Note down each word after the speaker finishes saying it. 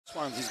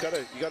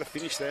You got to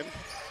finish them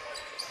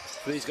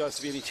for these guys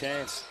to be any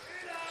chance.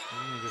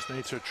 You just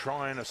need to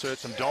try and assert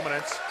some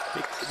dominance.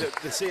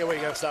 To see how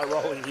we're going to start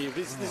rolling here.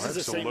 This is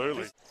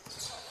absolutely.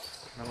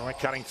 Another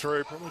cutting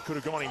through, probably could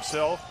have gone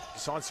himself.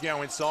 Decides to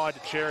go inside to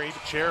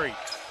Cherry.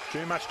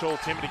 Too much tall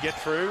timber to get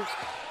through.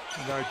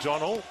 And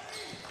O'Donnell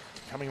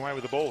coming away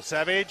with the ball.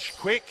 Savage,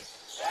 quick,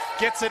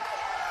 gets it.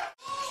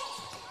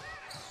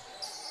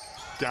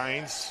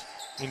 Danes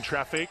in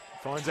traffic,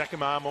 finds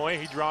Akamamoy.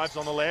 He drives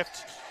on the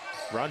left,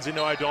 runs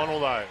into O'Donnell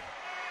though.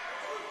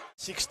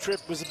 Sixth trip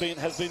has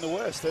been the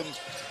worst, and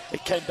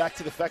it came back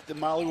to the fact that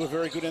Marley were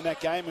very good in that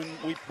game, and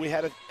we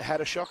had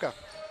a shocker.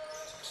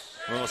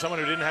 Well, someone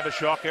who didn't have a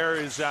shocker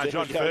is John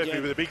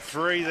Furphy with a big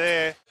three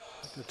there.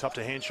 Top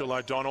to Henschel,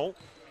 O'Donnell.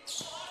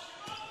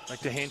 Back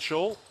to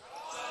Henschel.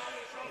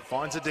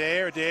 Finds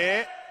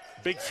Adair.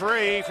 Big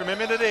three from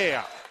Emmett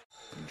Adair.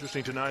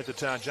 Interesting to note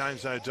that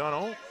James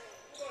O'Donnell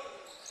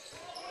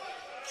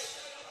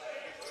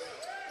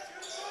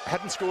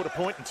hadn't scored a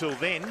point until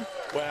then.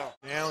 Wow.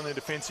 Now in the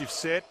defensive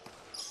set.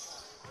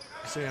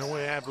 See how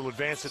we're able to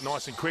advance it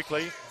nice and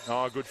quickly.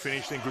 Oh, good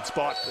finish then, good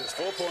spot. There's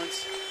 4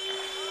 points.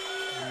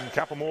 A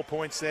couple more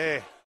points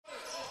there.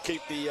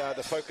 Keep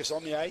the focus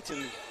on the 8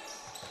 and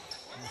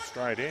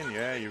straight in.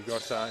 Yeah, you've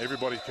got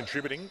everybody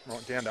contributing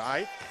right down to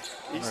 8.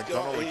 He's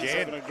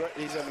having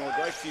a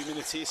great few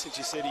minutes here since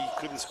you said he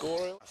couldn't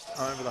score.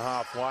 Over the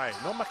halfway.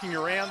 Not mucking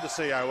around the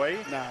COE.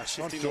 Nah,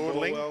 shifting the ball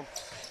well.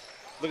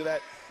 Look at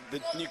that.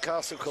 The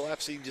Newcastle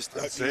collapsing, just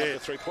opening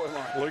up the 3-point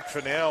line. Luke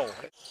Fennell.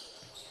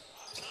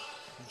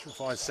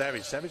 Neutralifies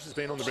Savage. Savage has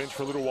been on the bench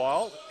for a little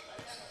while.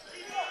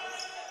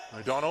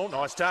 O'Donnell,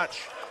 nice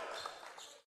touch.